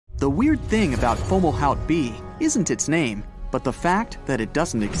The weird thing about Fomalhaut b isn't its name, but the fact that it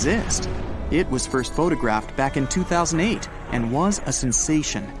doesn't exist. It was first photographed back in 2008 and was a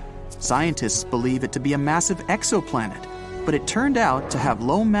sensation. Scientists believe it to be a massive exoplanet, but it turned out to have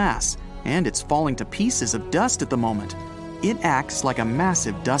low mass, and it's falling to pieces of dust at the moment. It acts like a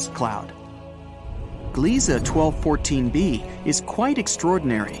massive dust cloud. Gliese 1214b is quite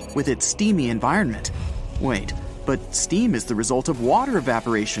extraordinary with its steamy environment. Wait, but steam is the result of water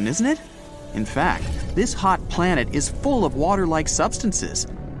evaporation, isn't it? In fact, this hot planet is full of water-like substances.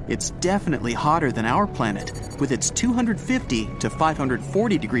 It's definitely hotter than our planet, with its 250 to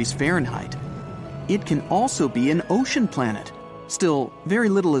 540 degrees Fahrenheit. It can also be an ocean planet. Still, very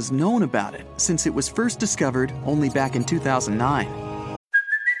little is known about it since it was first discovered only back in 2009.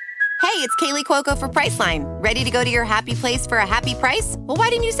 Hey, it's Kaylee Cuoco for Priceline. Ready to go to your happy place for a happy price? Well, why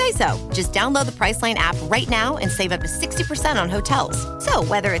didn't you say so? Just download the Priceline app right now and save up to 60% on hotels. So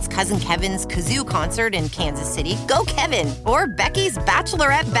whether it's Cousin Kevin's Kazoo Concert in Kansas City, go Kevin, or Becky's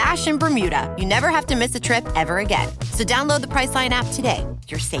Bachelorette Bash in Bermuda, you never have to miss a trip ever again. So download the Priceline app today.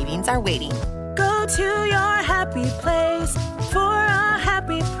 Your savings are waiting. Go to your happy place for a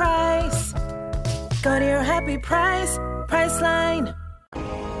happy price. Go to your happy price, Priceline.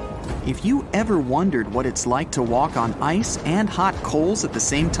 If you ever wondered what it's like to walk on ice and hot coals at the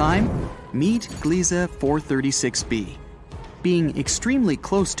same time, meet Gliese 436b. Being extremely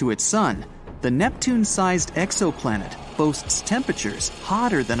close to its sun, the Neptune-sized exoplanet boasts temperatures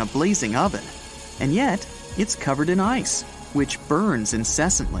hotter than a blazing oven. And yet, it's covered in ice, which burns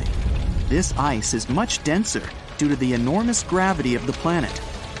incessantly. This ice is much denser due to the enormous gravity of the planet,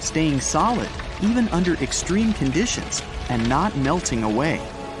 staying solid even under extreme conditions and not melting away.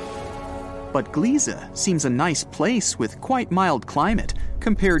 But Gliese seems a nice place with quite mild climate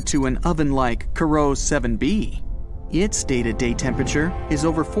compared to an oven-like Corot 7b. Its stated day temperature is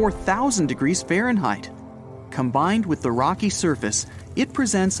over 4,000 degrees Fahrenheit. Combined with the rocky surface, it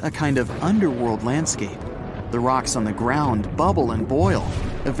presents a kind of underworld landscape. The rocks on the ground bubble and boil,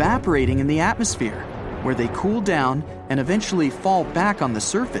 evaporating in the atmosphere, where they cool down and eventually fall back on the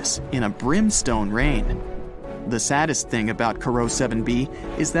surface in a brimstone rain. The saddest thing about Corot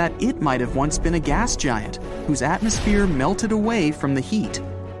 7b is that it might have once been a gas giant whose atmosphere melted away from the heat,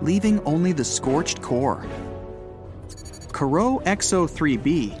 leaving only the scorched core. Corot Exo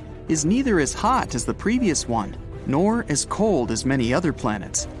 3b is neither as hot as the previous one, nor as cold as many other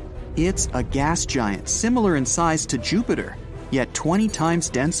planets. It's a gas giant similar in size to Jupiter, yet 20 times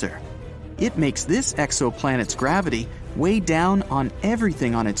denser. It makes this exoplanet's gravity weigh down on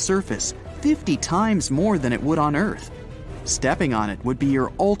everything on its surface 50 times more than it would on Earth. Stepping on it would be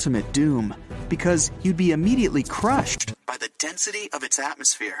your ultimate doom, because you'd be immediately crushed by the density of its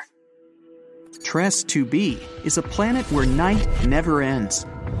atmosphere. TRES 2b is a planet where night never ends,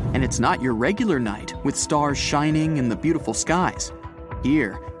 and it's not your regular night with stars shining in the beautiful skies.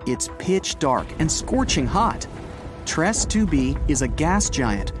 Here, it's pitch dark and scorching hot. TRES 2b is a gas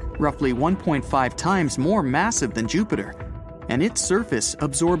giant, roughly 1.5 times more massive than Jupiter, and its surface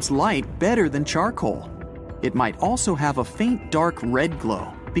absorbs light better than charcoal. It might also have a faint dark red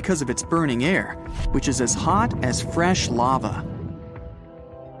glow because of its burning air, which is as hot as fresh lava.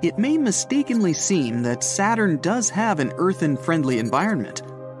 It may mistakenly seem that Saturn does have an earthen-friendly environment.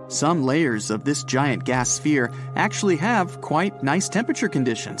 Some layers of this giant gas sphere actually have quite nice temperature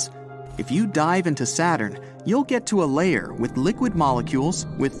conditions. If you dive into Saturn, you'll get to a layer with liquid molecules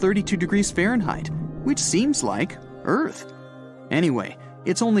with 32 degrees Fahrenheit, which seems like Earth. Anyway,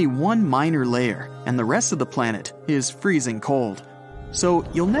 it's only one minor layer, and the rest of the planet is freezing cold. So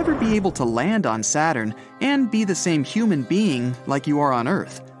you'll never be able to land on Saturn and be the same human being like you are on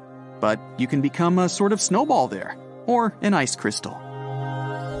Earth. But you can become a sort of snowball there, or an ice crystal.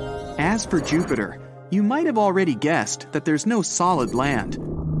 As for Jupiter, you might have already guessed that there's no solid land.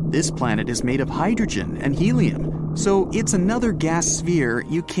 This planet is made of hydrogen and helium, so it's another gas sphere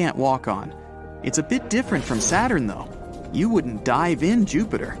you can't walk on. It's a bit different from Saturn, though. You wouldn't dive in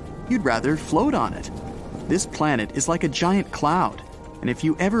Jupiter. You'd rather float on it. This planet is like a giant cloud, and if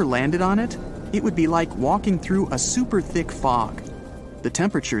you ever landed on it, it would be like walking through a super thick fog. The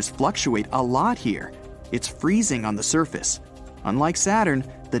temperatures fluctuate a lot here. It's freezing on the surface. Unlike Saturn,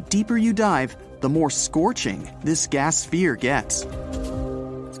 the deeper you dive, the more scorching this gas sphere gets.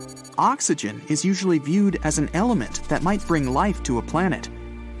 Oxygen is usually viewed as an element that might bring life to a planet,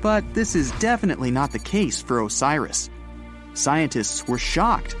 but this is definitely not the case for Osiris. Scientists were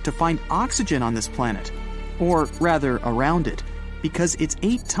shocked to find oxygen on this planet, or rather around it, because it's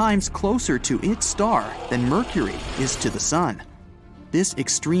 8 times closer to its star than Mercury is to the Sun. This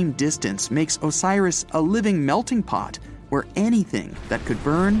extreme distance makes Osiris a living melting pot, where anything that could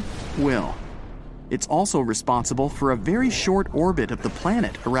burn will. It's also responsible for a very short orbit of the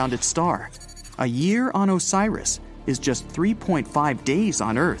planet around its star. A year on Osiris is just 3.5 days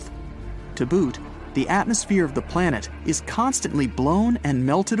on Earth. To boot, the atmosphere of the planet is constantly blown and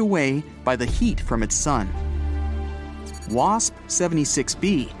melted away by the heat from its sun. WASP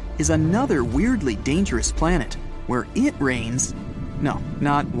 76b is another weirdly dangerous planet where it rains. No,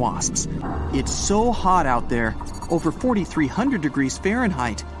 not wasps. It's so hot out there, over 4,300 degrees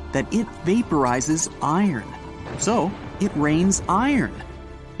Fahrenheit, that it vaporizes iron. So, it rains iron.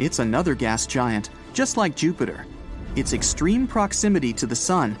 It's another gas giant, just like Jupiter. Its extreme proximity to the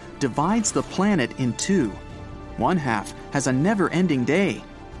sun divides the planet in two. One half has a never-ending day,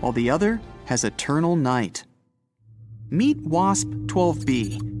 while the other has eternal night. Meet WASP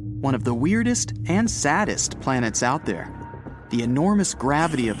 12b, one of the weirdest and saddest planets out there. The enormous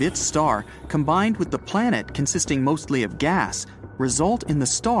gravity of its star, combined with the planet consisting mostly of gas, result in the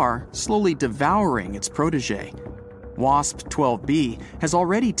star slowly devouring its protege. WASP 12b has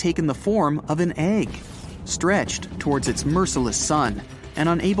already taken the form of an egg, stretched towards its merciless sun and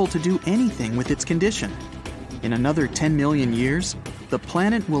unable to do anything with its condition. In another 10 million years, the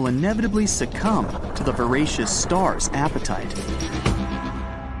planet will inevitably succumb to the voracious star's appetite.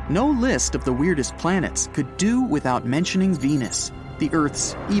 No list of the weirdest planets could do without mentioning Venus, the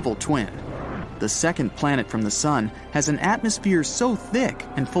Earth's evil twin. The second planet from the Sun has an atmosphere so thick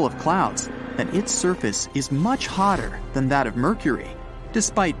and full of clouds that its surface is much hotter than that of Mercury,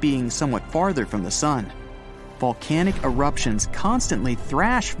 despite being somewhat farther from the Sun. Volcanic eruptions constantly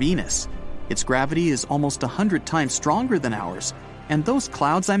thrash Venus. Its gravity is almost 100 times stronger than ours, and those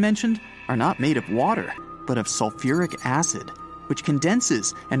clouds I mentioned are not made of water, but of sulfuric acid, which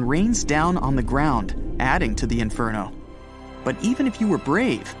condenses and rains down on the ground, adding to the inferno. But even if you were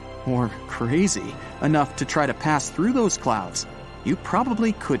brave, or crazy, enough to try to pass through those clouds, you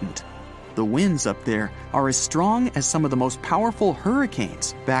probably couldn't. The winds up there are as strong as some of the most powerful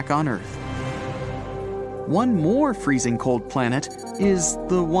hurricanes back on Earth. One more freezing cold planet is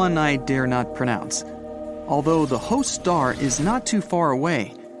the one I dare not pronounce. Although the host star is not too far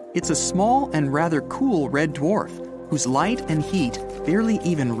away, it's a small and rather cool red dwarf whose light and heat barely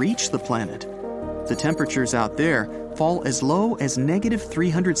even reach the planet. The temperatures out there fall as low as negative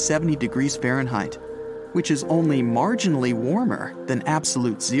 370 degrees Fahrenheit, which is only marginally warmer than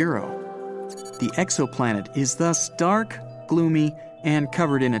absolute zero. The exoplanet is thus dark, gloomy, and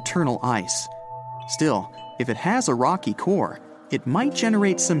covered in eternal ice. Still, if it has a rocky core, it might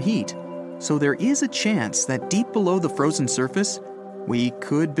generate some heat, so there is a chance that deep below the frozen surface, we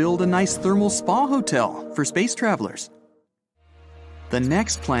could build a nice thermal spa hotel for space travelers. The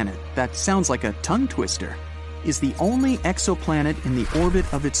next planet that sounds like a tongue twister is the only exoplanet in the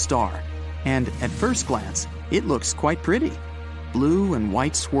orbit of its star, and at first glance, it looks quite pretty. Blue and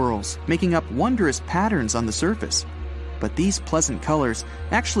white swirls making up wondrous patterns on the surface. But these pleasant colors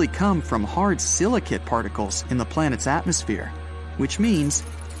actually come from hard silicate particles in the planet's atmosphere, which means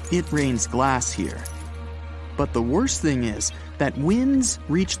it rains glass here. But the worst thing is that winds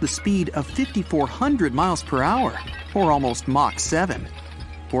reach the speed of 5,400 miles per hour, or almost Mach 7.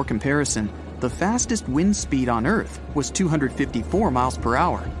 For comparison, the fastest wind speed on Earth was 254 miles per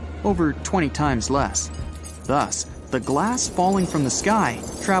hour, over 20 times less. Thus, the glass falling from the sky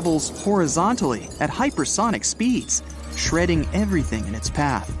travels horizontally at hypersonic speeds, shredding everything in its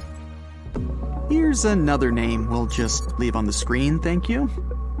path. Here's another name we'll just leave on the screen, thank you.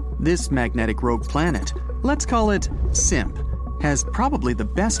 This magnetic rogue planet, let's call it SIMP, has probably the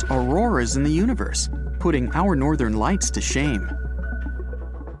best auroras in the universe, putting our northern lights to shame.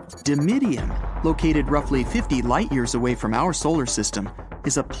 Dimidium, located roughly 50 light-years away from our solar system,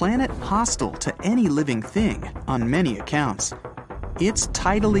 is a planet hostile to any living thing on many accounts. It's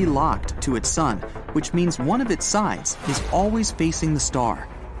tidally locked to its sun, which means one of its sides is always facing the star,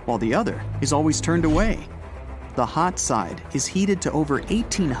 while the other is always turned away. The hot side is heated to over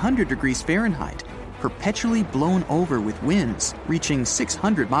 1,800 degrees Fahrenheit, perpetually blown over with winds reaching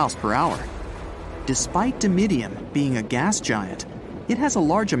 600 miles per hour. Despite Dimidium being a gas giant, it has a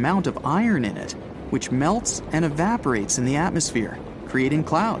large amount of iron in it, which melts and evaporates in the atmosphere, creating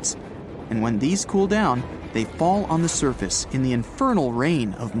clouds. And when these cool down, they fall on the surface in the infernal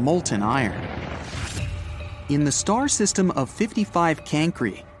rain of molten iron. In the star system of 55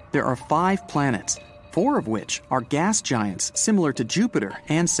 Cancri, there are 5 planets, 4 of which are gas giants similar to Jupiter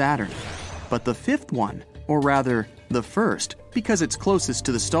and Saturn. But the 5th one, or rather, the first, because it's closest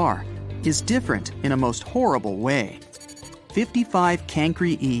to the star, is different in a most horrible way. 55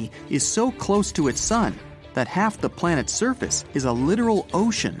 Cancri E is so close to its sun that half the planet's surface is a literal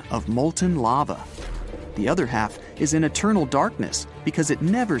ocean of molten lava. The other half is in eternal darkness because it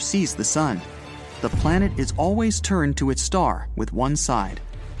never sees the sun. The planet is always turned to its star with one side.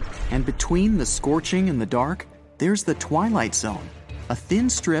 And between the scorching and the dark, there's the twilight zone, a thin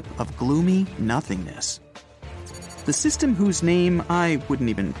strip of gloomy nothingness. The system, whose name I wouldn't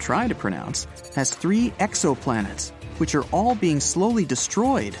even try to pronounce, has 3 exoplanets, which are all being slowly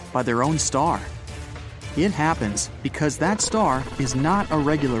destroyed by their own star. It happens because that star is not a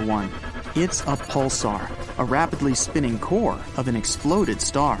regular one. It's a pulsar, a rapidly spinning core of an exploded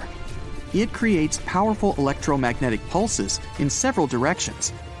star. It creates powerful electromagnetic pulses in several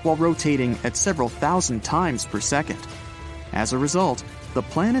directions, while rotating at several thousand times per second. As a result, the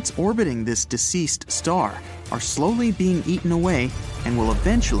planets orbiting this deceased star are slowly being eaten away and will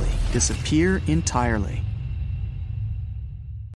eventually disappear entirely.